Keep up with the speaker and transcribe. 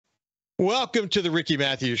Welcome to the Ricky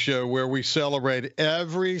Matthews Show, where we celebrate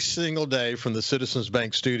every single day from the Citizens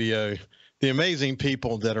Bank studio the amazing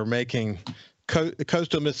people that are making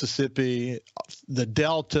coastal Mississippi, the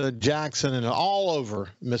Delta, Jackson, and all over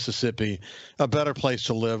Mississippi a better place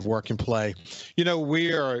to live, work, and play. You know,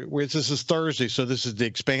 this is Thursday, so this is the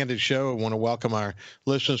expanded show. I want to welcome our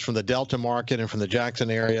listeners from the Delta market and from the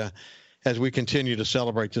Jackson area as we continue to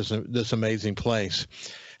celebrate this amazing place.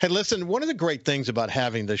 Hey, listen, one of the great things about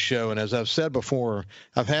having this show, and as I've said before,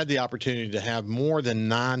 I've had the opportunity to have more than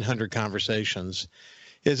 900 conversations,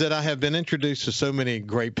 is that I have been introduced to so many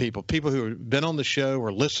great people who have been on the show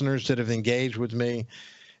or listeners that have engaged with me.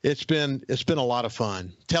 It's been a lot of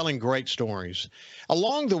fun telling great stories.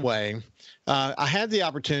 Along the way, I had the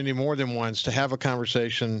opportunity more than once to have a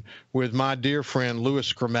conversation with my dear friend,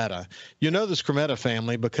 Louis Skrmetta. You know the Skrmetta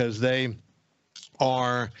family because they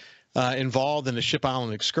are involved in the Ship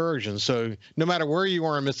Island excursion. So no matter where you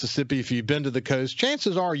are in Mississippi, if you've been to the coast,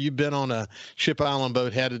 chances are you've been on a Ship Island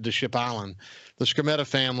boat headed to Ship Island. The Skrmetta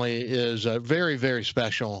family is very, very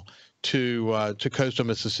special to coastal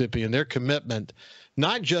Mississippi, and their commitment,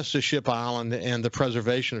 not just to Ship Island and the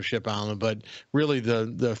preservation of Ship Island, but really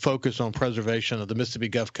the focus on preservation of the Mississippi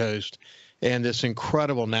Gulf Coast and this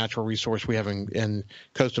incredible natural resource we have in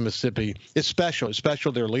coastal Mississippi. It's special. It's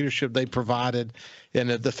special, their leadership they provided, and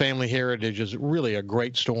the family heritage is really a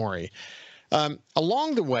great story.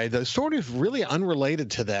 Along the way, though, sort of really unrelated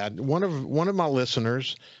to that, one of my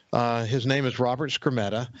listeners, his name is Robert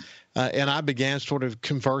Skrmetta, and I began sort of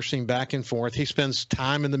conversing back and forth. He spends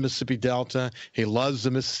time in the Mississippi Delta. He loves the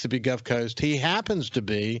Mississippi Gulf Coast. He happens to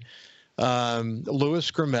be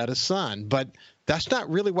Louis Skrmetta's son, but that's not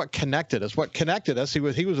really what connected us. What connected us, he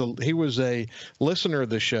was a listener of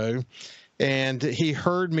the show, and he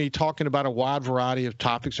heard me talking about a wide variety of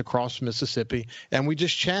topics across Mississippi, and we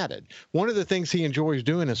just chatted. One of the things he enjoys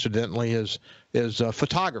doing, incidentally, is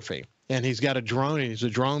photography, and he's got a drone. And he's a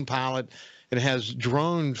drone pilot. It has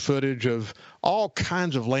drone footage of all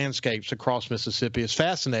kinds of landscapes across Mississippi. It's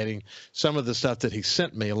fascinating, some of the stuff that he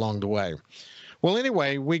sent me along the way. Well,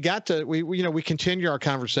 anyway, we continue our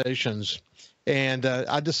conversations, and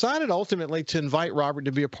I decided ultimately to invite Robert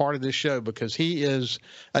to be a part of this show because he is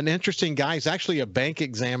an interesting guy. He's actually a bank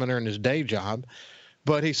examiner in his day job,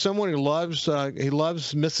 but he's someone who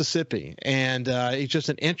loves Mississippi, and he's just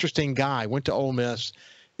an interesting guy. Went to Ole Miss.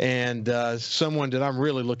 And someone that I'm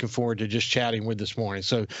really looking forward to just chatting with this morning.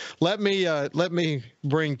 So let me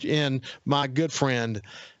bring in my good friend,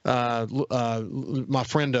 my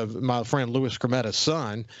friend Louis Skrmetta's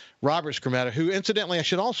son, Robert Skrmetta, who incidentally I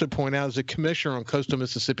should also point out is a commissioner on coastal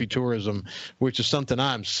Mississippi tourism, which is something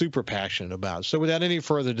I'm super passionate about. So without any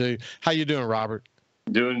further ado, how you doing, Robert?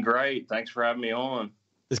 Doing great. Thanks for having me on.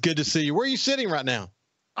 It's good to see you. Where are you sitting right now?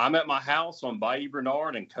 I'm at my house on Bayou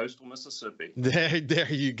Bernard in coastal Mississippi. There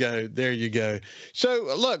you go. There you go.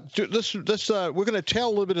 So, look, we're going to tell a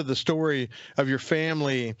little bit of the story of your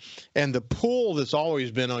family and the pull that's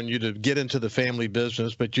always been on you to get into the family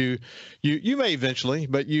business. But you may eventually.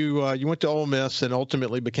 But you went to Ole Miss and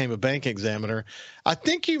ultimately became a bank examiner. I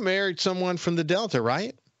think you married someone from the Delta,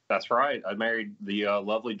 right? That's right. I married the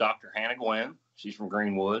lovely Dr. Hannah Gwen. She's from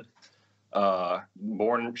Greenwood.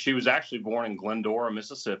 She was actually born in Glendora,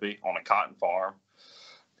 Mississippi, on a cotton farm.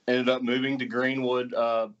 Ended up moving to Greenwood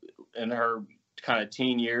in her kind of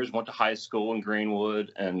teen years. Went to high school in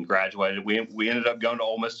Greenwood and graduated. We ended up going to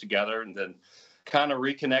Ole Miss together, and then kind of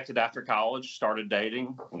reconnected after college. Started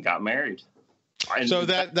dating and got married. So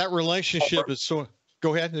that relationship is so.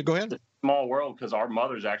 Go ahead. It's a small world because our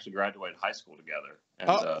mothers actually graduated high school together.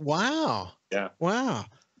 And, wow! Yeah, wow.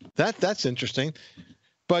 That's interesting.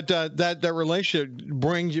 But that relationship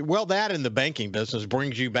brings you, well, that in the banking business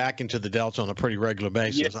brings you back into the Delta on a pretty regular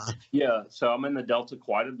basis. Huh? Yeah. So I'm in the Delta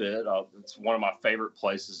quite a bit. It's one of my favorite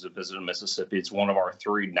places to visit in Mississippi. It's one of our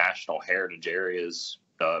 3 national heritage areas,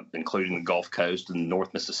 including the Gulf Coast and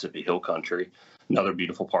North Mississippi Hill Country, another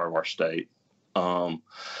beautiful part of our state.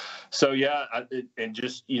 So yeah, and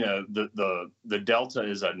just the Delta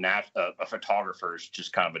is a photographer's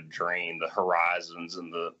just kind of a dream. The horizons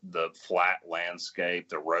and the flat landscape,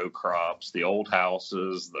 the row crops, the old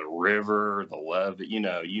houses, the river, the levee, you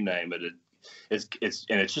name it. It's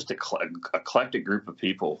just a eclectic group of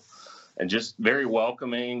people, and just very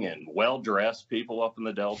welcoming and well-dressed people up in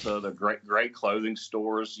the Delta. They're great clothing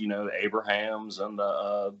stores, the Abrahams and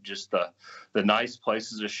the nice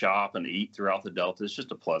places to shop and eat throughout the Delta. It's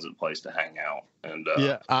just a pleasant place to hang out. And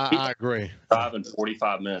I agree.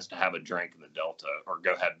 45 minutes to have a drink in the Delta or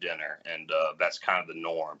go have dinner, and that's kind of the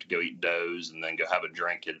norm, to go eat doughs and then go have a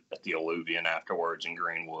drink at the Alluvion afterwards in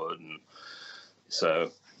Greenwood. And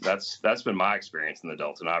so that's been my experience in the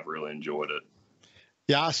Delta, and I've really enjoyed it.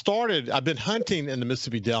 Yeah, I've been hunting in the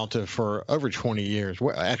Mississippi Delta for over 20 years,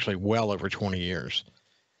 actually well over 20 years.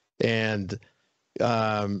 And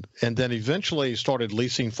then eventually started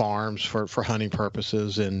leasing farms for hunting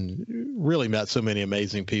purposes, and really met so many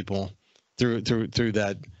amazing people through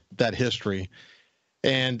that history.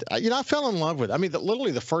 And I fell in love with it. I mean,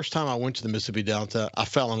 literally the first time I went to the Mississippi Delta, I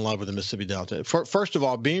fell in love with the Mississippi Delta. First of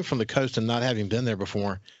all, being from the coast and not having been there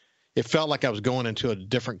before, it felt like I was going into a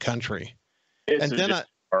different country. It's a different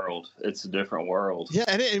world. It's a different world. Yeah,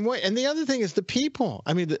 and the other thing is the people.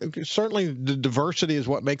 I mean, certainly the diversity is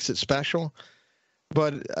what makes it special.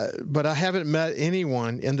 But I haven't met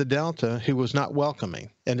anyone in the Delta who was not welcoming,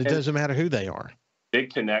 and it doesn't matter who they are.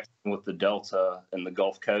 Big connection with the Delta and the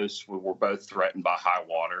Gulf Coast. We were both threatened by high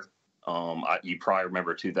water. You probably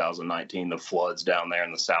remember 2019, the floods down there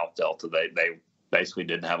in the South Delta. They basically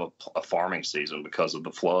didn't have a farming season because of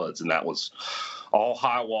the floods, and that was all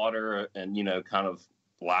high water and kind of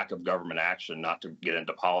lack of government action. Not to get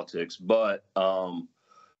into politics, but and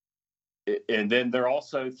then they're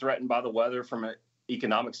also threatened by the weather from an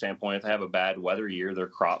economic standpoint. If they have a bad weather year, their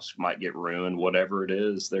crops might get ruined. Whatever it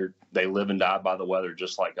is, they live and die by the weather,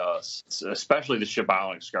 just like us. Especially the Ship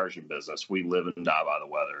Island excursion business, we live and die by the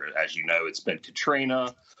weather. As you know, it's been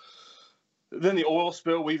Katrina. Then the oil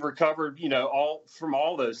spill, we've recovered,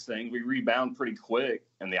 all those things. We rebound pretty quick,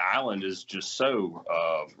 and the island is just so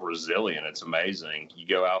resilient. It's amazing. You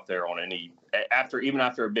go out there on even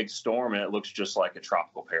after a big storm, and it looks just like a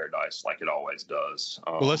tropical paradise, like it always does.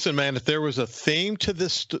 Well, listen, man, if there was a theme to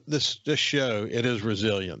this show, it is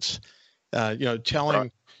resilience.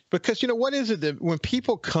 Telling, because what is it that when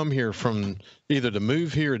people come here from either to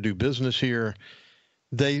move here or do business here,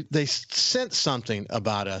 they sense something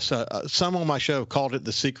about us. Some on my show have called it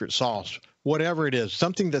the secret sauce, whatever it is,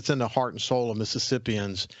 something that's in the heart and soul of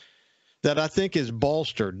Mississippians that I think is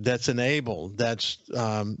bolstered, that's enabled, that's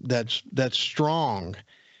strong,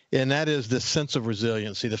 and that is this sense of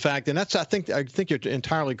resiliency. The fact, and I think you're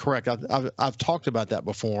entirely correct. I've talked about that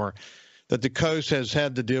before, that the coast has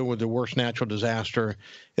had to deal with the worst natural disaster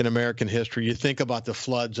in American history. You think about the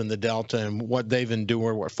floods in the Delta and what they've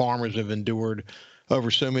endured, what farmers have endured over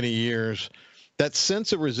so many years. That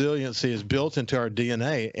sense of resiliency is built into our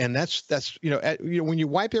DNA, and that's when you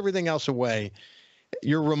wipe everything else away,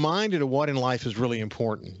 you're reminded of what in life is really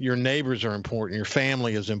important. Your neighbors are important, your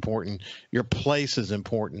family is important, your place is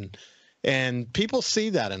important, and people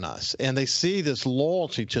see that in us, and they see this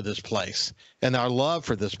loyalty to this place and our love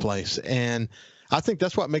for this place. And I think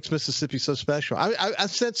that's what makes Mississippi so special. I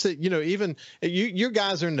sense that, even you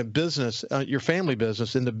guys are in the business, your family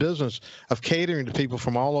business, in the business of catering to people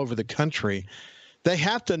from all over the country. They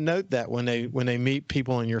have to note that when they meet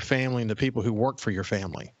people in your family and the people who work for your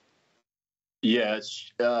family.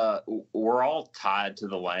 Yes, we're all tied to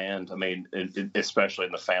the land. I mean, especially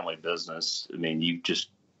in the family business. I mean, you just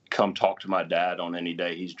come talk to my dad on any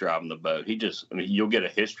day he's driving the boat. You'll get a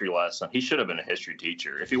history lesson. He should have been a history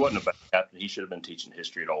teacher. If he wasn't a boat captain, he should have been teaching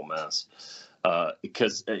history at Ole Miss,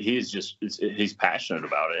 because he's passionate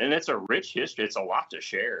about it. And it's a rich history. It's a lot to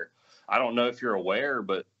share. I don't know if you're aware,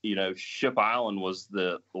 but, Ship Island was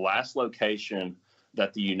the last location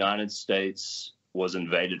that the United States was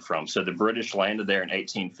invaded from. So the British landed there in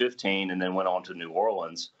 1815 and then went on to New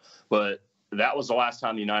Orleans. But that was the last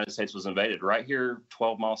time the United States was invaded, right here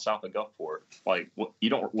 12 miles south of Gulfport. Like, you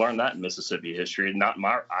don't learn that in Mississippi history.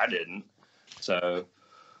 I didn't. So,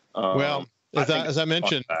 as I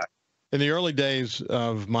mentioned, in the early days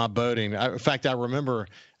of my boating, in fact, I remember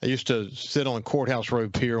I used to sit on Courthouse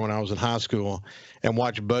Road Pier when I was in high school and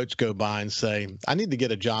watch boats go by and say, I need to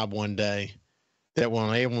get a job one day that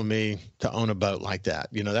will enable me to own a boat like that.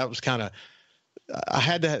 That was kind of,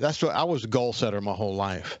 that's what I was a goal setter my whole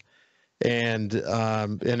life. And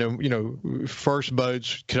first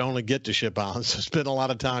boats could only get to Ship Island. So spent a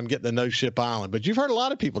lot of time getting to know Ship Island. But you've heard a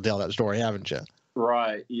lot of people tell that story, haven't you?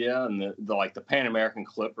 Right. Yeah. And the Pan American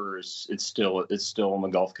Clipper it's still on the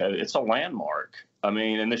Gulf Coast. It's a landmark. I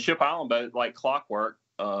mean, and the Ship Island boat, like clockwork,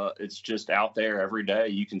 it's just out there every day.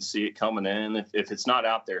 You can see it coming in. If it's not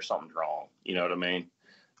out there, something's wrong. You know what I mean?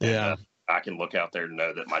 Yeah. And, I can look out there to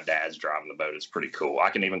know that my dad's driving the boat. It's pretty cool.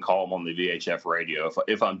 I can even call him on the VHF radio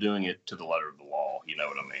if I'm doing it to the letter of the law. You know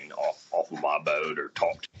what I mean? Off of my boat, or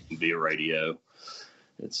talk to him via radio.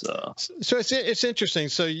 So it's interesting.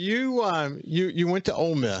 So you went to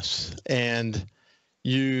Ole Miss, and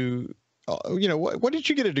what did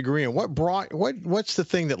you get a degree in? What's the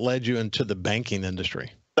thing that led you into the banking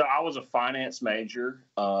industry? So I was a finance major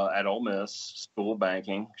at Ole Miss School of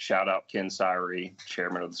Banking. Shout out Ken Syree,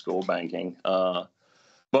 chairman of the School of Banking.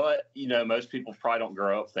 But, most people probably don't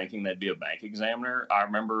grow up thinking they'd be a bank examiner. I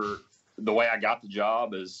remember the way I got the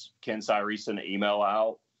job is Ken Cyree sent an email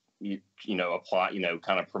out, apply,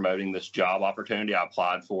 kind of promoting this job opportunity. I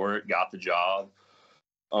applied for it, got the job.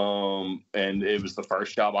 And it was the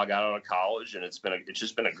first job I got out of college, and it's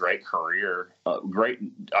just been a great career.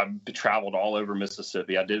 I've traveled all over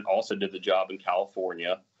Mississippi. I also did the job in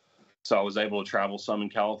California. So I was able to travel some in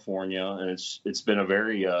California, and it's been a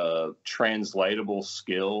very translatable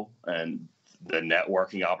skill, and the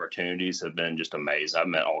networking opportunities have been just amazing. I've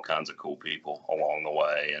met all kinds of cool people along the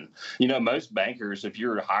way. And, most bankers, if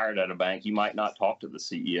you're hired at a bank, you might not talk to the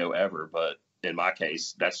CEO ever, but in my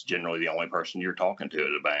case, that's generally the only person you're talking to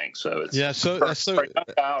at a bank. So it's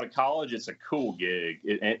out of college, it's a cool gig.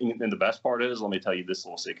 And the best part is, let me tell you this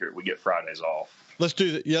little secret: we get Fridays off. Let's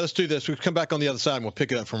do that. Yeah, let's do this. We'll come back on the other side and we'll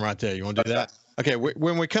pick it up from right there. You want to do that? Okay.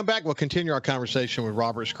 When we come back, we'll continue our conversation with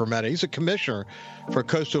Robert Skrmetta. He's a commissioner for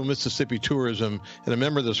Coastal Mississippi Tourism and a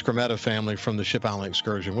member of the Skrmetta family from the Ship Island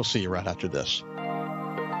Excursion. We'll see you right after this.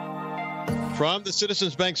 From the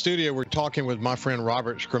Citizens Bank studio, we're talking with my friend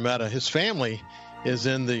Robert Skrmetta. His family is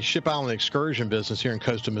in the Ship Island Excursion business here in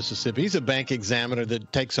coastal Mississippi. He's a bank examiner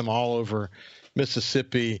that takes them all over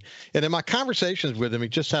Mississippi. And in my conversations with him, he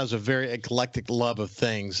just has a very eclectic love of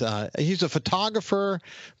things. He's a photographer,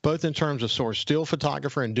 both in terms of sort of still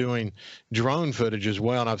photographer and doing drone footage as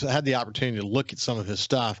well. And I've had the opportunity to look at some of his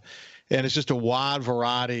stuff. And it's just a wide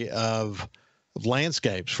variety of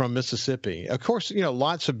landscapes from Mississippi. Of course,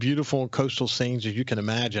 lots of beautiful coastal scenes, as you can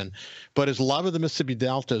imagine, but his love of the Mississippi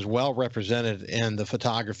Delta is well represented in the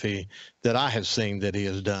photography that I have seen that he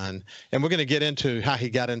has done. And we're going to get into how he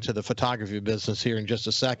got into the photography business here in just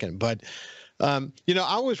a second. But,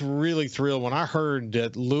 I was really thrilled when I heard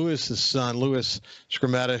that Lewis's son, Lewis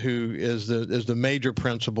Skrmetta, who is the major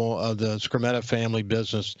principal of the Skrmetta family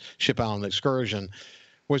business, Ship Island Excursion,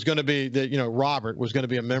 was going to be Robert was going to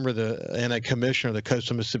be a member of and a commissioner of the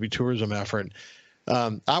Coastal Mississippi tourism effort.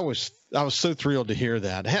 I was so thrilled to hear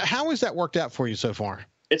that. How has that worked out for you so far?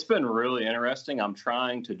 It's been really interesting. I'm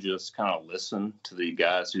trying to just kind of listen to the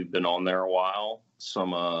guys who've been on there a while.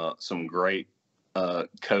 Some great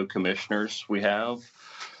co-commissioners we have.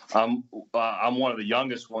 I'm one of the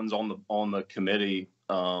youngest ones on the committee.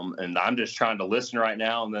 And I'm just trying to listen right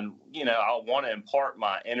now. And then, I want to impart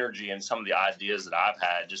my energy and some of the ideas that I've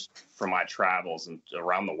had just from my travels and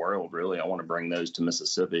around the world. Really, I want to bring those to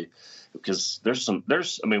Mississippi because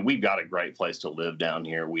we've got a great place to live down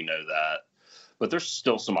here. We know that, but there's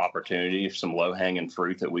still some opportunity, some low hanging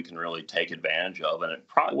fruit that we can really take advantage of. And it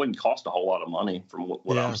probably wouldn't cost a whole lot of money from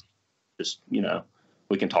what I'm just,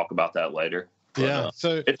 we can talk about that later. But,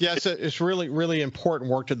 so it's really, really important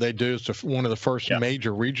work that they do. It's one of the first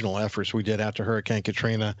major regional efforts we did after Hurricane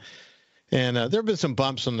Katrina. And there have been some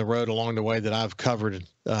bumps on the road along the way that I've covered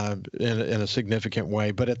in a significant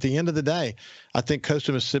way. But at the end of the day, I think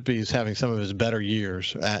coastal Mississippi is having some of its better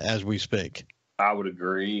years as we speak. I would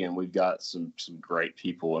agree. And we've got some great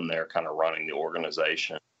people in there kind of running the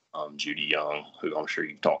organization. Judy Young, who I'm sure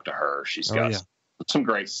you've talked to her. She's got some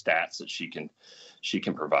great stats that she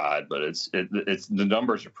can provide, but it's the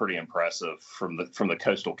numbers are pretty impressive from the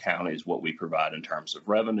coastal counties, what we provide in terms of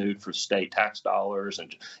revenue for state tax dollars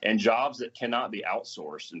and jobs that cannot be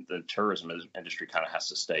outsourced. And the tourism industry kind of has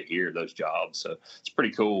to stay here, those jobs. So it's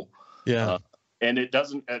pretty cool. Yeah. And it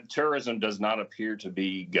doesn't, tourism does not appear to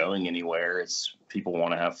be going anywhere. It's people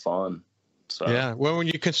want to have fun. So, yeah. Well, when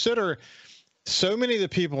you consider so many of the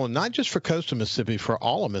people, not just for coastal Mississippi, for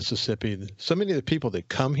all of Mississippi, so many of the people that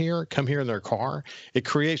come here in their car, it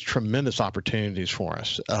creates tremendous opportunities for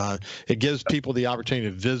us. It gives people the opportunity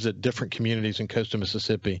to visit different communities in coastal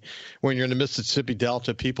Mississippi. When you're in the Mississippi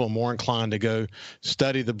Delta, people are more inclined to go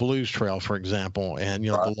study the Blues Trail, for example, and,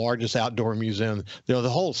 the largest outdoor museum, the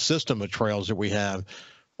whole system of trails that we have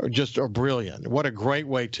are brilliant. What a great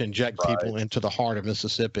way to inject people into the heart of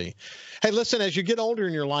Mississippi. Hey, listen, as you get older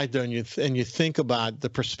in your life, though, and you think about the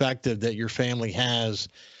perspective that your family has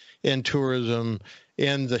in tourism,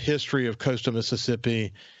 in the history of coastal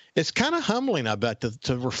Mississippi, it's kind of humbling, I bet,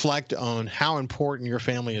 to reflect on how important your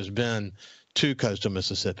family has been to coastal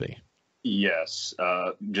Mississippi. Yes.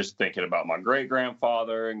 Just thinking about my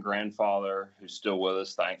great-grandfather and grandfather, who's still with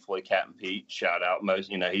us, thankfully, Captain Pete, shout out.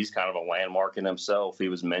 He's kind of a landmark in himself. He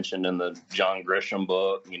was mentioned in the John Grisham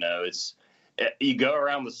book. You go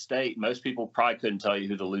around the state, most people probably couldn't tell you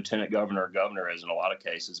who the lieutenant governor or governor is in a lot of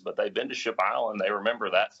cases, but they've been to Ship Island. They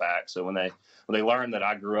remember that fact. So when they learn that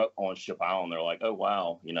I grew up on Ship Island, they're like, oh,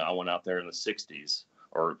 wow, I went out there in the 60s.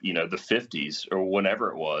 or the 50s or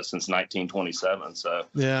whenever it was, since 1927. So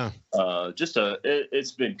yeah,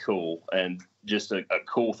 it's been cool, and just a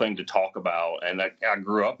cool thing to talk about. And I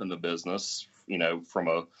grew up in the business, from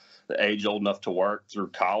the age old enough to work through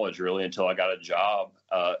college, really, until I got a job.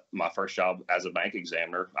 My first job as a bank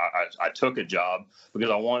examiner. I took a job because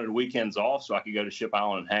I wanted weekends off so I could go to Ship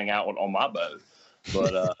Island and hang out on my boat.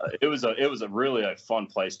 But it was a really fun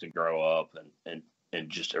place to grow up and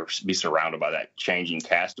just be surrounded by that changing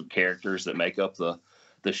cast of characters that make up the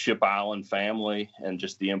Ship Island family, and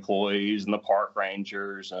just the employees and the park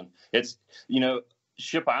rangers. And it's,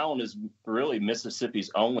 Ship Island is really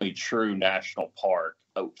Mississippi's only true national park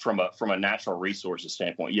from a natural resources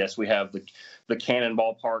standpoint. Yes, we have the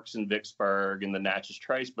Cannonball Parks in Vicksburg and the Natchez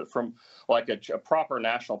Trace, but from like a proper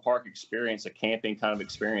national park experience, a camping kind of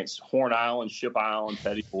experience, Horn Island, Ship Island,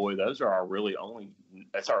 Petty Boy, that's our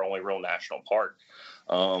only real national park.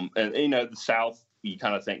 And the South, you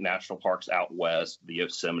kind of think national parks out west, the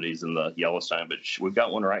Yosemites and the Yellowstone, but we've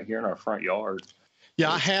got one right here in our front yard. Yeah,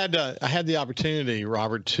 I had the opportunity,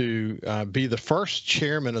 Robert, to be the first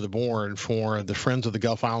chairman of the board for the Friends of the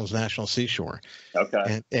Gulf Islands National Seashore.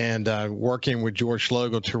 Okay. And working with George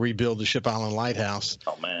Schloegel to rebuild the Ship Island Lighthouse.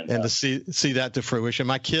 Oh man. And to see that to fruition.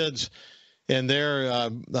 My kids and their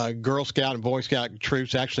Girl Scout and Boy Scout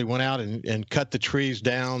troops actually went out and cut the trees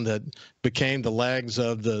down that became the legs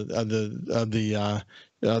of the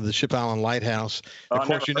Ship Island Lighthouse. Of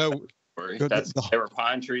course, they were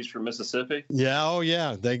pine trees from Mississippi. Yeah, oh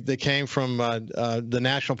yeah, they came from the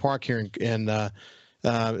national park here in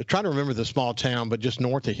trying to remember the small town, but just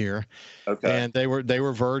north of here. Okay. And they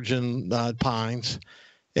were virgin pines,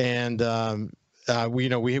 and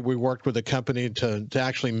we worked with a company to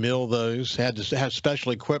actually mill those. Had to have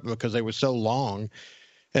special equipment because they were so long.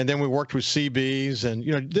 And then we worked with CBs,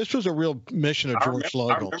 and this was a real mission of George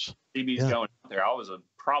Schloegel's. CBs going out there. I was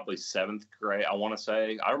probably seventh grade, I want to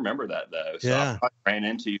say. I remember that though. So yeah. I ran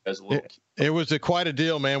into you as a little kid. It was quite a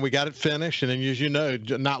deal, man. We got it finished, and then, as you know,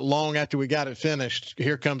 not long after we got it finished,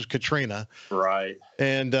 here comes Katrina. Right.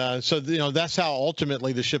 And so that's how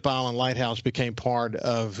ultimately the Ship Island Lighthouse became part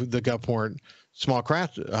of the Gulfport Small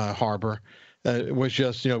Craft Harbor. It was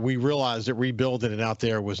just, we realized that rebuilding it out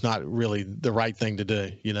there was not really the right thing to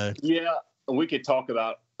do. Yeah, we could talk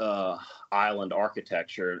about island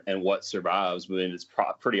architecture and what survives. I mean, it's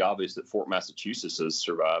pretty obvious that Fort Massachusetts has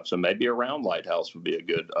survived. So maybe a round lighthouse would be a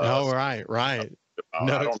good. Right. I don't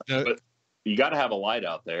know, but you got to have a light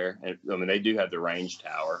out there. And I mean, they do have the range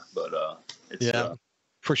tower, but it's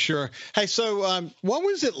for sure. Hey, so what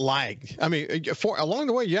was it like? I mean, along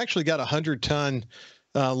the way, you actually got a 100-ton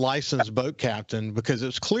licensed boat captain, because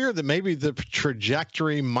it's clear that maybe the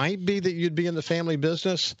trajectory might be that you'd be in the family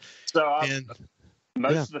business. So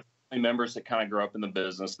most of the family members that kind of grow up in the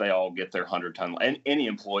business, they all get their 100-ton. And any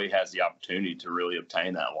employee has the opportunity to really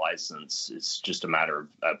obtain that license. It's just a matter of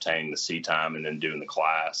obtaining the sea time and then doing the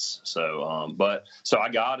class. So, so I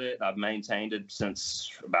got it. I've maintained it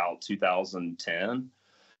since about 2010,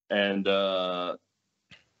 and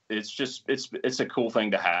it's a cool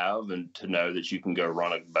thing to have, and to know that you can go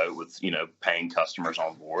run a boat with, paying customers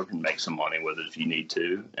on board and make some money with it if you need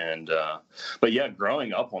to. And, but yeah,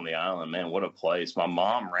 growing up on the island, man, what a place. My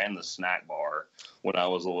mom ran the snack bar when I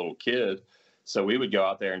was a little kid. So we would go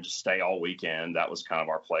out there and just stay all weekend. That was kind of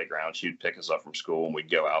our playground. She'd pick us up from school and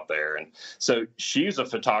we'd go out there. And so she's a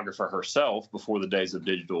photographer herself before the days of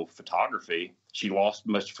digital photography. She lost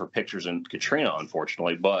most of her pictures in Katrina,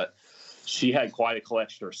 unfortunately, but she had quite a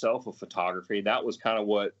collection herself of photography. That was kind of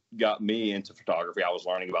what got me into photography. I was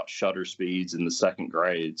learning about shutter speeds in the second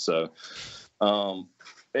grade. So,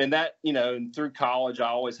 and that, through college, I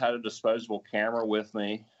always had a disposable camera with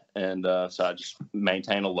me. And so I just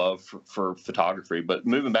maintain a love for photography. But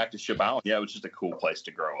moving back to Ship Island, it was just a cool place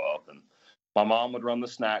to grow up. And my mom would run the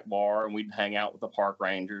snack bar, and we'd hang out with the park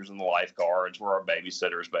rangers and the lifeguards were our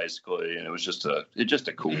babysitters, basically. And it was just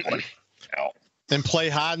a cool place. And play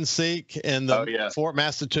hide and seek in the Fort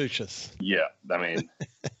Massachusetts. Yeah, I mean,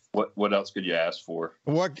 what else could you ask for?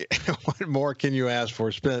 What more can you ask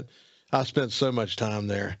for? I spent so much time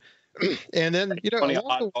there, and then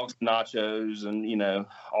hot dogs, nachos, and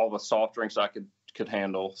all the soft drinks I could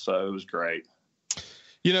handle. So it was great.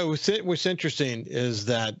 What's interesting is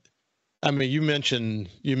that, I mean, you mentioned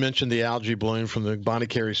the algae bloom from the Bonnie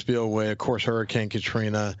Carey spillway, of course, Hurricane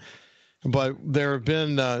Katrina. But there have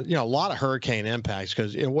been, a lot of hurricane impacts,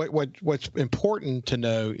 because what's important to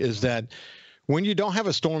know is that when you don't have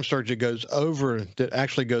a storm surge that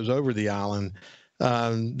actually goes over the island,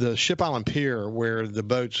 the Ship Island Pier, where the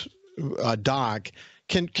boats dock,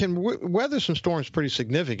 can weather some storms pretty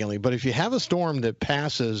significantly. But if you have a storm that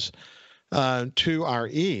passes to our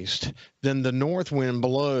east, then the north wind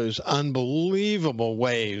blows unbelievable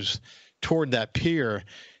waves toward that pier.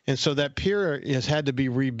 And so that pier has had to be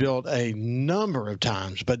rebuilt a number of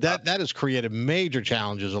times, but that has created major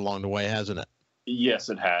challenges along the way, hasn't it? Yes,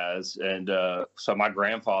 it has. And so my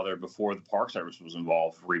grandfather, before the Park Service was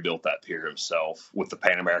involved, rebuilt that pier himself with the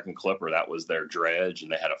Pan American Clipper. That was their dredge,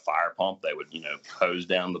 and they had a fire pump. They would, hose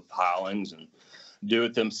down the pilings and do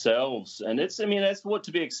it themselves. And that's what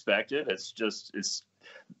to be expected. It's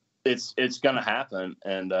going to happen.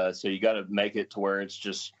 And so you got to make it to where it's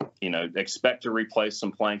just, expect to replace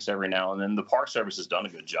some planks every now and then. The Park Service has done a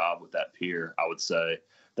good job with that pier, I would say.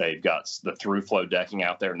 They've got the through flow decking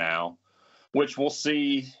out there now, which we'll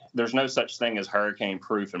see. There's no such thing as hurricane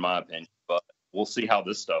proof, in my opinion, but we'll see how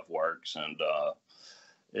this stuff works. And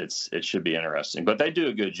it should be interesting. But they do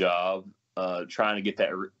a good job trying to get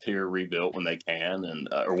that pier rebuilt when they can, and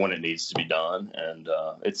or when it needs to be done. And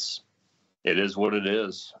it is what it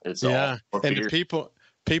is. It's and the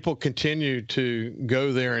people continue to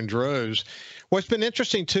go there in droves. What's been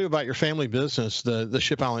interesting too about your family business, the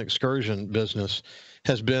Ship Island excursion business,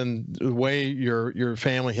 has been the way your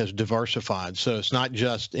family has diversified. So it's not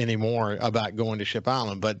just anymore about going to Ship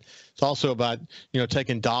Island, but it's also about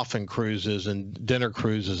taking dolphin cruises and dinner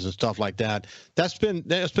cruises and stuff like that. That's been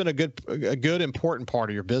a good important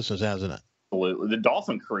part of your business, hasn't it? Absolutely. The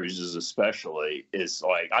dolphin cruises especially is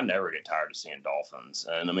like, I never get tired of seeing dolphins.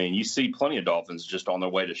 And you see plenty of dolphins just on their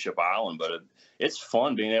way to Ship Island, but it's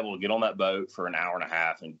fun being able to get on that boat for an hour and a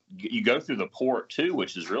half. And you go through the port too,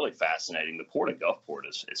 which is really fascinating. The port of Gulfport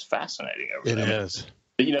is fascinating over there. It is.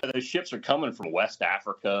 Those ships are coming from West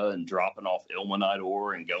Africa and dropping off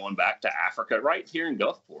Ilmenite and going back to Africa right here in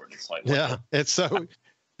Gulfport. It's like, it's so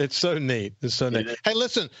It's so neat. It's so neat. Hey,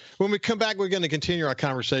 listen, when we come back, we're going to continue our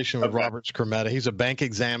conversation with Robert Skrmetta. He's a bank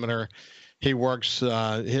examiner. He works,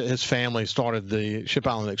 his family started the Ship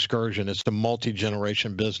Island excursion. It's a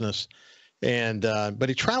multi-generation business. But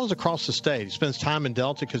he travels across the state. He spends time in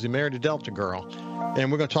Delta because he married a Delta girl.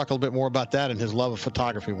 And we're going to talk a little bit more about that and his love of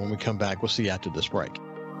photography when we come back. We'll see you after this break.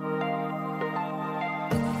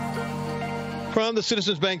 From the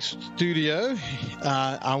Citizens Bank studio,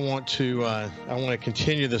 I want to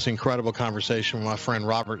continue this incredible conversation with my friend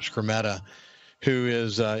Robert Skrmetta, who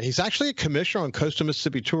is he's actually a commissioner on coastal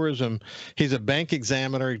Mississippi tourism. He's a bank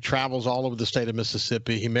examiner. He travels all over the state of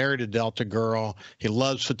Mississippi. He married a Delta girl. He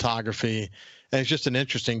loves photography. And he's just an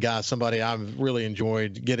interesting guy, somebody I've really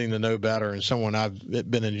enjoyed getting to know better, and someone I've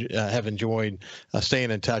have enjoyed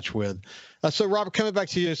staying in touch with. So, Robert, coming back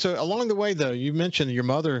to you. So, along the way, though, you mentioned your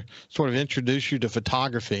mother sort of introduced you to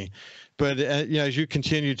photography, but as you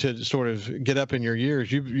continue to sort of get up in your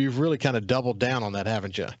years, you've really kind of doubled down on that,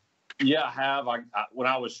 haven't you? Yeah, I have. When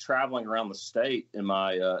I was traveling around the state in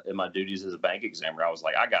my duties as a bank examiner, I was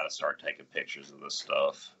like, I got to start taking pictures of this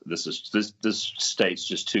stuff. This state's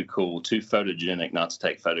just too cool, too photogenic not to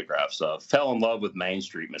take photographs of. Fell in love with Main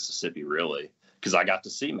Street, Mississippi, really, because I got to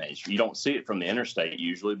see Main Street. You don't see it from the interstate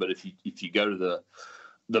usually, but if you go to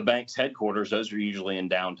the bank's headquarters, those are usually in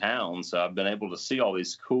downtown. So I've been able to see all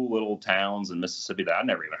these cool little towns in Mississippi that I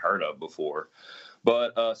never even heard of before.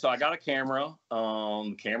 But so I got a camera.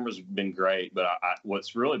 The camera's been great, but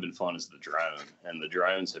what's really been fun is the drone. And the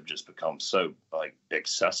drones have just become so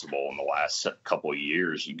accessible in the last couple of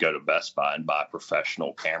years. You go to Best Buy and buy a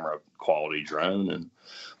professional camera quality drone and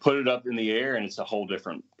put it up in the air, and it's a whole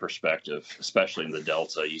different perspective, especially in the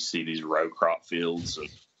Delta. You see these row crop fields and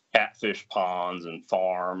catfish ponds and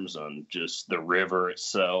farms and just the river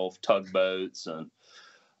itself, tugboats, and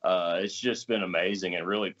it's just been amazing and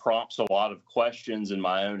really prompts a lot of questions in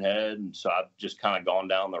my own head. And so I've just kind of gone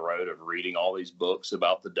down the road of reading all these books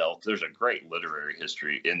about the Delta. There's a great literary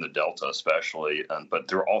history in the Delta, especially, but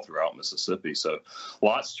they're all throughout Mississippi. So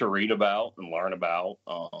lots to read about and learn about.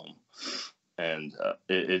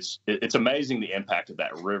 It's amazing the impact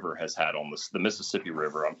that river has had on the Mississippi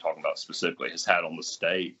River, I'm talking about specifically, has had on the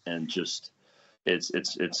state. And just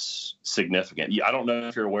it's significant. I don't know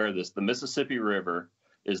if you're aware of this. The Mississippi River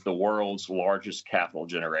is the world's largest capital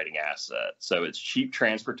generating asset. So it's cheap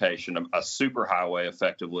transportation, a superhighway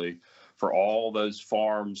effectively for all those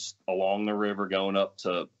farms along the river going up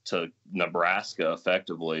to Nebraska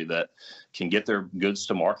effectively that can get their goods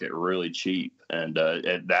to market really cheap. And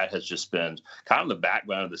that has just been kind of the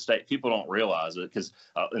backbone of the state. People don't realize it because,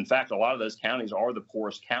 in fact, a lot of those counties are the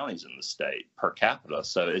poorest counties in the state per capita.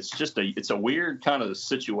 So it's a weird kind of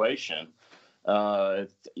situation.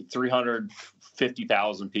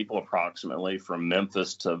 350,000 people approximately from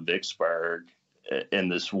Memphis to Vicksburg in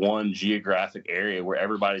this one geographic area where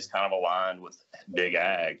everybody's kind of aligned with big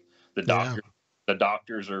ag. The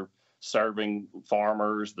doctors are serving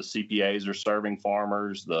farmers. The CPAs are serving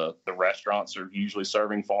farmers. The restaurants are usually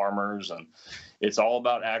serving farmers, and it's all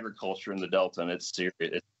about agriculture in the Delta, and it's serious.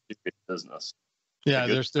 It's serious business. Yeah,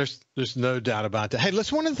 there's no doubt about that. Hey,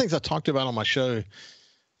 listen, one of the things I talked about on my show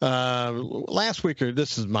last week, or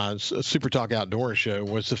this is my Super Talk Outdoor show,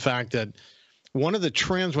 was the fact that one of the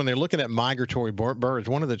trends when they're looking at migratory birds,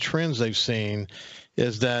 one of the trends they've seen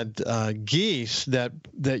is that geese that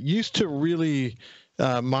used to really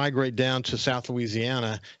migrate down to South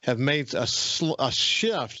Louisiana have made a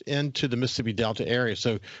shift into the Mississippi Delta area.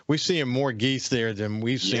 So we're seeing more geese there than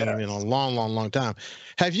we've seen in a long, long, long time.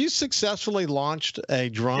 Have you successfully launched a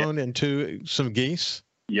drone into some geese?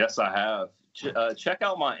 Yes, I have. Check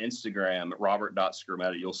out my Instagram at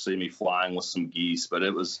robert.skrmetta. You'll see me flying with some geese. But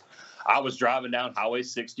I was driving down Highway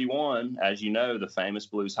 61, as you know, the famous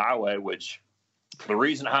Blues Highway, which the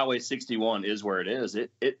reason Highway 61 is where it is,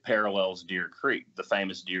 it parallels Deer Creek, the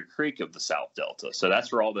famous Deer Creek of the South Delta. So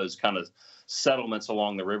that's where all those kind of settlements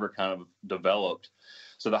along the river kind of developed.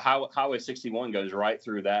 So the Highway 61 goes right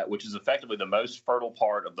through that, which is effectively the most fertile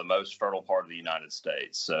part of the United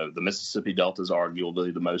States. So the Mississippi Delta is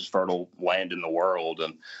arguably the most fertile land in the world,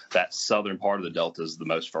 and that southern part of the Delta is the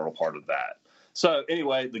most fertile part of that. So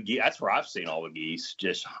anyway, that's where I've seen all the geese.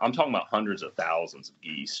 I'm talking about hundreds of thousands of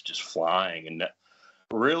geese just flying, and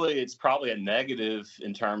really, it's probably a negative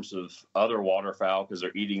in terms of other waterfowl because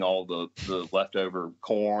they're eating all the leftover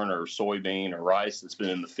corn or soybean or rice that's been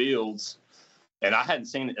in the fields. And I hadn't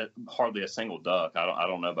seen hardly a single duck. I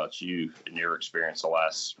don't know about you in your experience the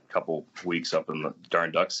last couple weeks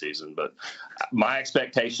during duck season, but my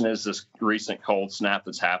expectation is this recent cold snap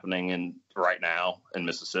that's happening right now in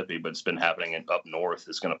Mississippi, but it's been happening up north,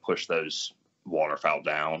 is going to push those waterfowl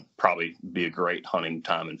down. Probably be a great hunting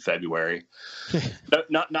time in February.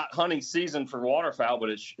 not hunting season for waterfowl, but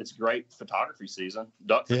it's great photography season.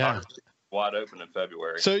 Duck photography wide open in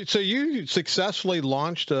February. So you successfully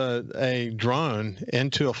launched a drone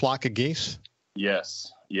into a flock of geese?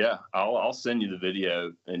 Yes. Yeah. I'll send you the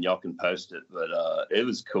video and y'all can post it. But it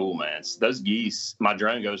was cool, man. Those geese, my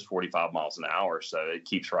drone goes 45 miles an hour, so it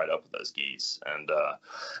keeps right up with those geese. And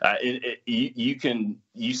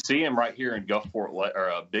you see them right here in Gulfport,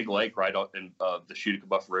 or Big Lake, right up in the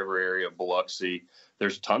Chuticabuffa River area of Biloxi.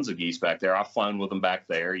 There's tons of geese back there. I've flown with them back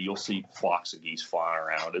there. You'll see flocks of geese flying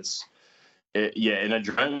around. And a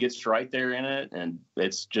drone gets right there in it, and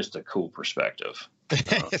it's just a cool perspective.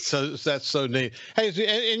 So that's so neat.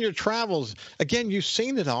 Hey, in your travels, again, you've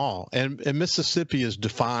seen it all, and Mississippi is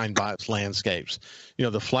defined by its landscapes. You know,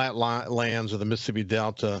 the flat lands of the Mississippi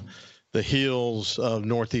Delta, the hills of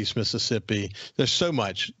Northeast Mississippi. There's so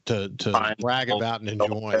much to brag about and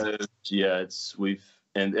enjoy. Yeah,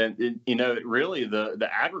 really the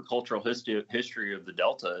agricultural history of the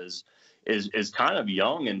Delta is kind of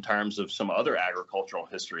young in terms of some other agricultural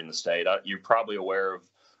history in the state. You're probably aware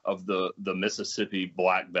of the Mississippi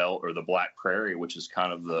Black Belt or the Black Prairie, which is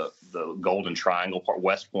kind of the Golden Triangle part,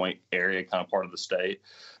 West Point area kind of part of the state.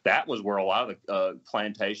 That was where a lot of the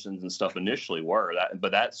plantations and stuff initially were.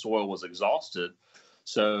 But that soil was exhausted.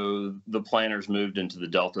 So the planters moved into the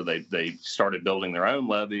Delta. They started building their own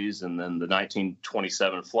levees, and then the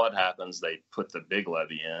 1927 flood happens. They put the big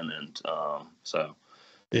levee in, and so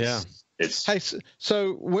in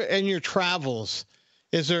your travels,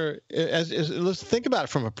 let's think about it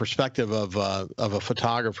from a perspective of a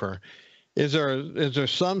photographer. Is there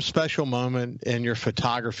some special moment in your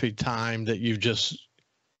photography time that you've just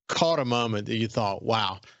caught a moment that you thought,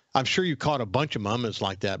 wow? I'm sure you caught a bunch of moments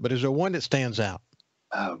like that, but is there one that stands out?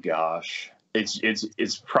 Oh gosh,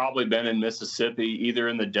 it's probably been in Mississippi, either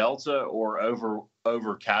in the Delta or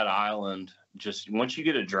over Cat Island. Just once you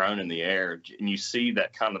get a drone in the air and you see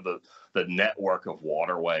that kind of the network of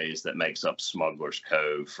waterways that makes up Smuggler's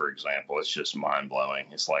Cove, for example, it's just mind blowing.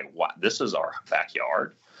 It's like, wow, this is our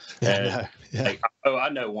backyard. I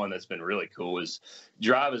know one that's been really cool is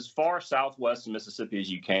drive as far southwest of Mississippi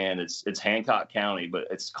as you can. It's Hancock County, but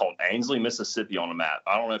it's called Ainsley, Mississippi on the map.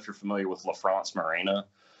 I don't know if you're familiar with LaFrance Marina,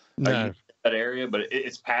 that area, but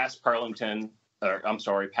it's past Pearlington,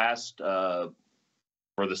 past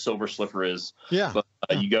where the Silver Slipper is. Yeah. But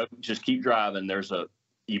you just keep driving.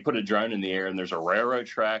 You put a drone in the air, and there's a railroad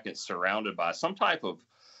track. It's surrounded by some type of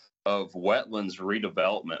wetlands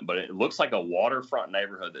redevelopment, but it looks like a waterfront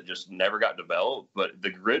neighborhood that just never got developed. But the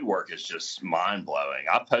grid work is just mind blowing.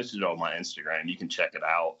 I posted it on my Instagram. You can check it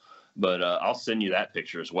out. But I'll send you that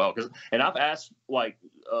picture as well. And I've asked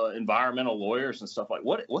environmental lawyers and stuff like,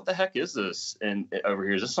 what the heck is this? And over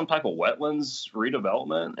here, is this some type of wetlands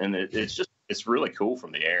redevelopment? And it's really cool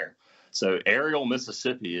from the air. So aerial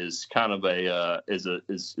Mississippi is kind of is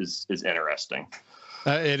interesting.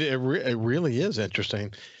 It really is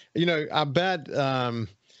interesting. I bet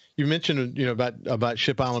you mentioned about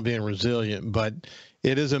Ship Island being resilient, but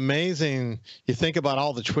it is amazing. You think about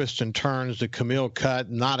all the twists and turns, the Camille cut,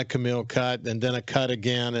 not a Camille cut, and then a cut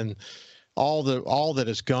again, and all that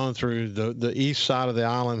it's gone through. The east side of the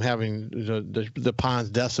island having the ponds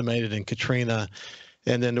decimated in Katrina,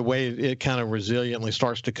 and then the way it kind of resiliently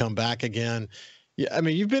starts to come back again. Yeah, I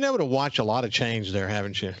mean, you've been able to watch a lot of change there,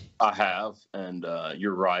 haven't you? I have, and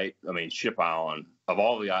you're right. I mean, Ship Island, of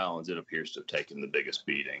all the islands, it appears to have taken the biggest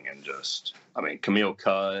beating, and Camille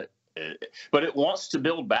cut. But it wants to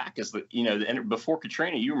build back as before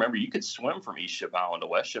Katrina. You remember you could swim from East Ship Island to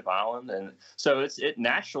West Ship Island, and so it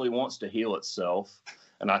naturally wants to heal itself.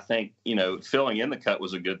 And I think filling in the cut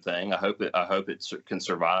was a good thing. I hope it can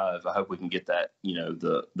survive. I hope we can get that.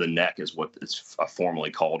 The neck is what it's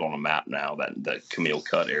formally called on a map now. That Camille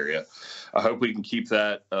Cut area. I hope we can keep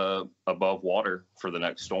that above water for the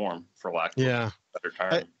next storm, for lack of a better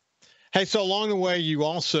term. Hey, so along the way, you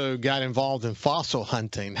also got involved in fossil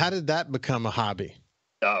hunting. How did that become a hobby?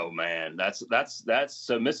 Oh man, that's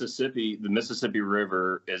so Mississippi. The Mississippi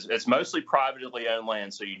River it's mostly privately owned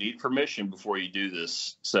land, so you need permission before you do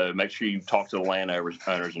this. So make sure you talk to the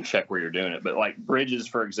landowners and check where you're doing it. But like bridges,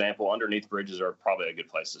 for example, underneath bridges are probably a good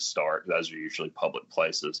place to start. Those are usually public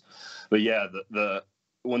places. But yeah,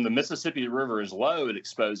 when the Mississippi River is low, it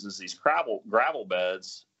exposes these gravel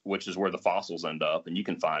beds, which is where the fossils end up, and you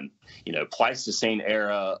can find Pleistocene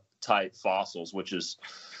era type fossils, which is.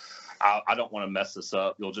 I don't want to mess this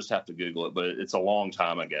up. You'll just have to Google it, but it's a long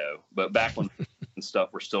time ago. But back when and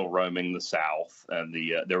stuff were still roaming the South, and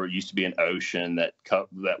there used to be an ocean that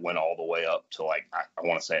went all the way up to I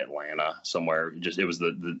want to say Atlanta somewhere. It was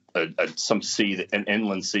some sea, an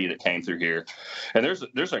inland sea that came through here. And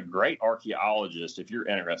there's a great archaeologist, if you're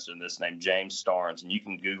interested in this, named James Starnes, and you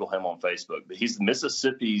can Google him on Facebook. But he's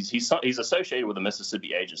he's associated with the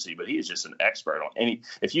Mississippi Agency, but he is just an expert on any.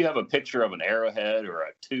 If you have a picture of an arrowhead or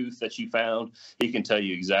a tooth that you found, he can tell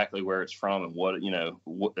you exactly where it's from and what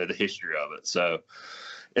the history of it. So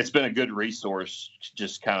it's been a good resource,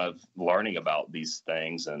 just kind of learning about these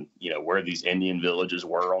things and, where these Indian villages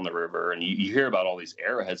were on the river. And you hear about all these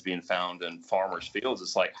arrowheads being found in farmers' fields.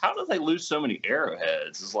 It's like, how do they lose so many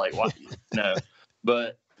arrowheads? It's like, what?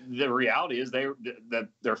 But the reality is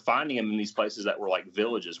they're finding them in these places that were like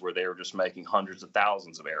villages where they were just making hundreds of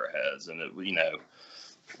thousands of arrowheads. And,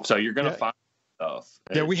 so you're going to find stuff.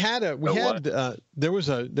 Yeah,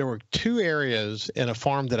 there were two areas in a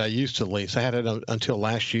farm that I used to lease. I had it until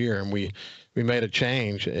last year, and we made a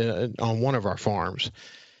change on one of our farms.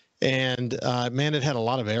 And man, it had a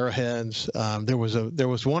lot of arrowheads. There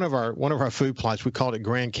was one of our food plots. We called it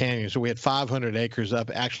Grand Canyon. So we had 500 acres up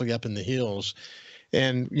in the hills.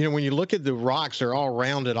 And, when you look at the rocks, they're all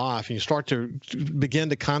rounded off, and you start to begin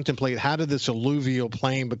to contemplate, how did this alluvial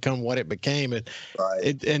plain become what it became? And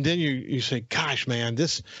then you say, gosh, man,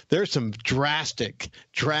 there's some drastic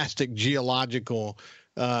geological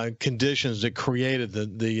conditions that created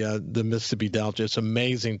the Mississippi Delta. It's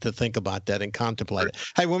amazing to think about that and contemplate it.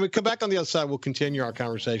 Hey, when we come back on the other side, we'll continue our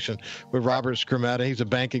conversation with Robert Skrmetta. He's a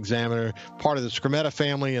bank examiner, part of the Skrmetta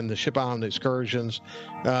family and the Ship Island excursions.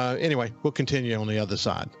 Anyway, we'll continue on the other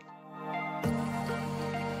side.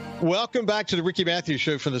 Welcome back to the Ricky Matthews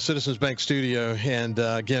Show from the Citizens Bank studio. And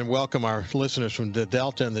again, welcome our listeners from the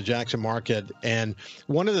Delta and the Jackson market. And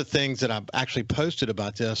one of the things that I've actually posted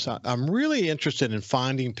about this, I'm really interested in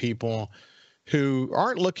finding people who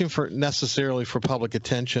aren't looking necessarily for public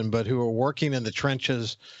attention, but who are working in the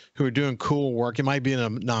trenches, who are doing cool work. It might be in a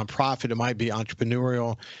nonprofit. It might be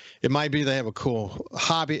entrepreneurial. It might be they have a cool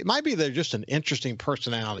hobby. It might be they're just an interesting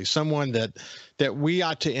personality, someone that we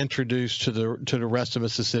ought to introduce to the rest of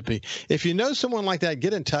Mississippi. If you know someone like that,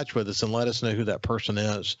 get in touch with us and let us know who that person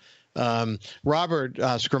is. Robert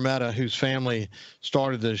Skrmetta, whose family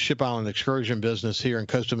started the Ship Island excursion business here in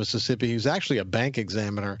coastal Mississippi. He's actually a bank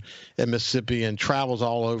examiner in Mississippi and travels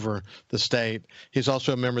all over the state. He's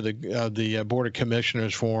also a member of the Board of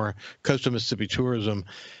Commissioners for Coastal Mississippi Tourism,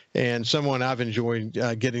 and someone I've enjoyed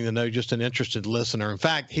getting to know, just an interested listener. In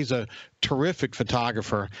fact, he's a terrific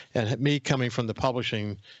photographer, and me coming from the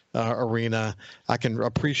publishing arena, I can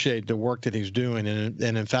appreciate the work that he's doing, and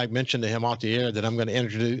in fact mentioned to him off the air that I'm going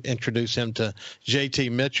to introduce him to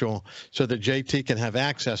JT Mitchell so that JT can have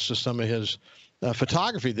access to some of his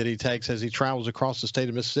photography that he takes as he travels across the state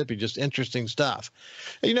of Mississippi. Just interesting stuff.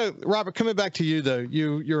 Robert, coming back to you, though,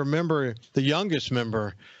 you're a member, the youngest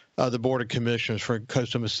member the Board of Commissioners for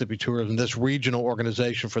Coastal Mississippi Tourism, this regional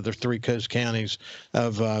organization for the three coast counties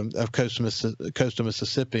of coastal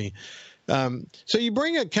Mississippi. So you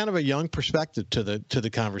bring a kind of a young perspective to the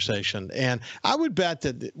conversation, and I would bet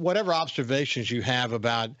that whatever observations you have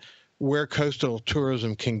about where coastal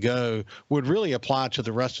tourism can go would really apply to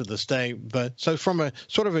the rest of the state. But so from a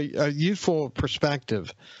sort of a youthful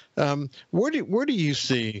perspective, where do you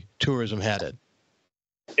see tourism headed?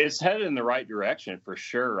 It's headed in the right direction for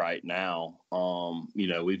sure right now.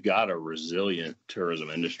 We've got a resilient tourism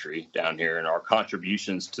industry down here, and our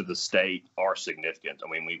contributions to the state are significant. I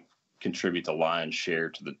mean, we contribute the lion's share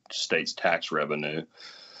to the state's tax revenue.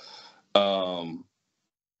 I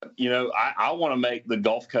want to make the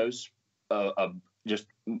Gulf Coast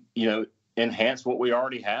enhance what we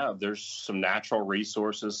already have. There's some natural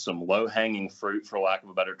resources, some low-hanging fruit, for lack of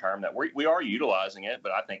a better term, that we are utilizing it,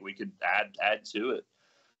 but I think we could add to it.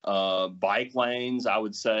 Bike lanes, I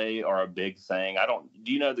would say, are a big thing.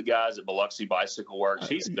 Do you know the guys at Biloxi Bicycle Works?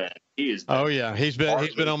 He's been oh yeah, he's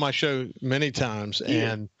been on my show many times,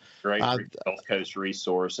 and great Gulf Coast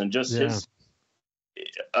resource, and just his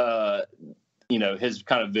his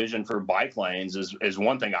kind of vision for bike lanes is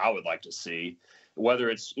one thing I would like to see. Whether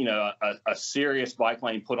it's a serious bike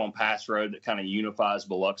lane put on Pass Road that kind of unifies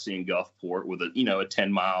Biloxi and Gulfport with a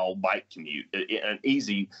 10-mile bike commute, an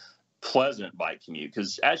easy, pleasant bike commute.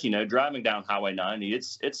 Because as you know, driving down Highway 90,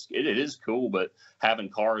 it is cool, but having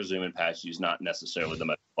cars zooming past you is not necessarily the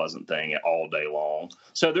most pleasant thing all day long.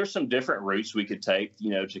 So there's some different routes we could take,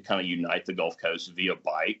 to kind of unite the Gulf Coast via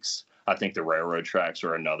bikes. I think the railroad tracks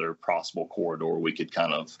are another possible corridor we could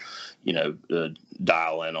kind of,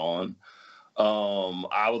 dial in on.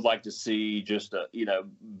 I would like to see just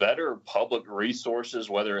better public resources,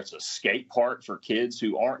 whether it's a skate park for kids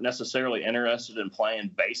who aren't necessarily interested in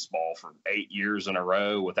playing baseball for 8 years in a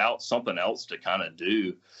row without something else to kind of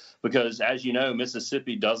do. Because as you know,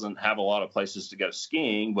 Mississippi doesn't have a lot of places to go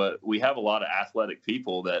skiing, but we have a lot of athletic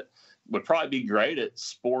people that would probably be great at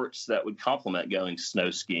sports that would complement going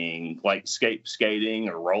snow skiing, like skating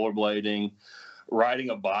or rollerblading, riding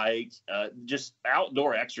a bike, just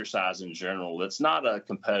outdoor exercise in general. That's not a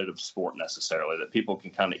competitive sport necessarily, that people can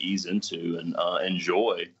kind of ease into and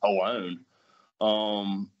enjoy alone,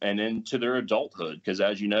 and into their adulthood. Because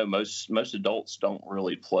as you know, most adults don't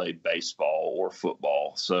really play baseball or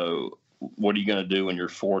football. So what are you going to do when you're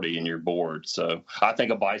 40 and you're bored? So I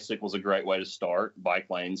think a bicycle is a great way to start. Bike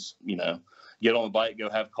lanes, get on the bike, go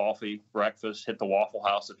have coffee, breakfast, hit the Waffle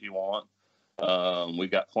House if you want.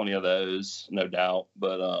 We've got plenty of those, no doubt.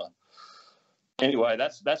 But anyway,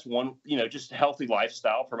 that's one, just healthy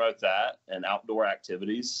lifestyle, promote that, and outdoor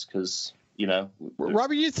activities. Because,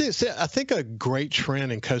 Robert, I think a great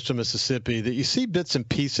trend in coastal Mississippi that you see bits and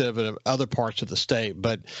pieces of it in other parts of the state,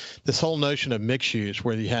 but this whole notion of mixed use,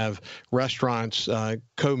 where you have restaurants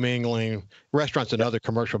commingling, restaurants and other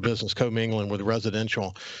commercial business commingling with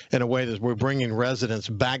residential in a way that we're bringing residents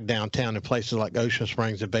back downtown in places like Ocean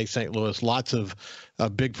Springs and Bay St. Louis. Lots of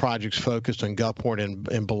big projects focused on Gulfport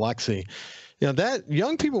and Biloxi. That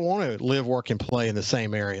young people want to live, work, and play in the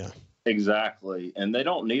same area. Exactly. And they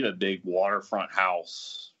don't need a big waterfront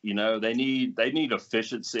house. They need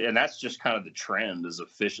efficiency. And that's just kind of the trend, is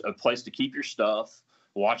a place to keep your stuff,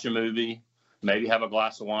 watch a movie, maybe have a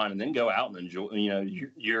glass of wine, and then go out and enjoy.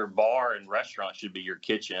 Your bar and restaurant should be your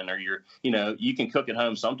kitchen, or you can cook at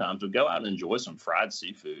home sometimes, but go out and enjoy some fried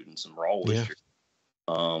seafood and some raw oysters.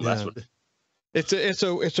 That's what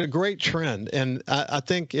it's a great trend. And I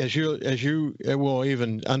think as you will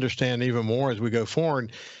even understand even more as we go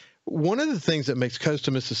forward, one of the things that makes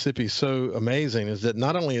coastal Mississippi so amazing is that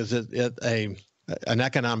not only is it an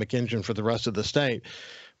economic engine for the rest of the state,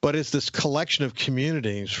 but it's this collection of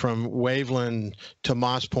communities from Waveland to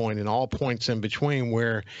Moss Point and all points in between,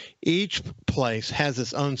 where each place has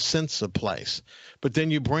its own sense of place. But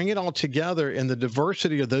then you bring it all together in the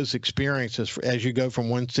diversity of those experiences as you go from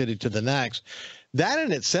one city to the next. That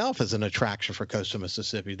in itself is an attraction for coastal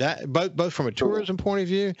Mississippi. That both from a tourism point of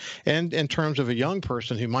view and in terms of a young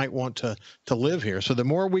person who might want to live here. So the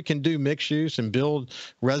more we can do mixed use and build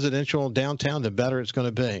residential downtown, the better it's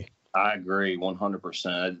going to be. I agree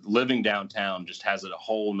 100%. Living downtown just has a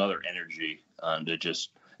whole nother energy. It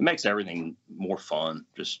makes everything more fun.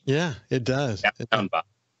 Yeah, it does.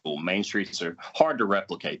 Main streets are hard to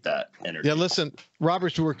replicate that energy. Yeah, listen,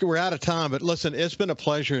 Robert, we're out of time, but listen, it's been a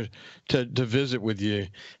pleasure to visit with you,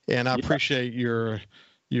 and I appreciate your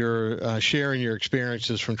sharing your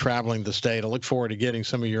experiences from traveling the state. I look forward to getting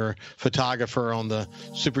some of your photographer on the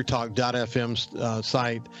SuperTalk.fm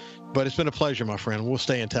site. But it's been a pleasure, my friend. We'll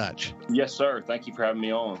stay in touch. Yes, sir. Thank you for having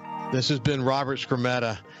me on. This has been Robert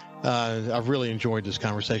Skrmetta. I've really enjoyed this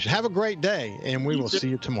conversation. Have a great day, and we will see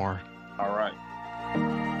you tomorrow. All right.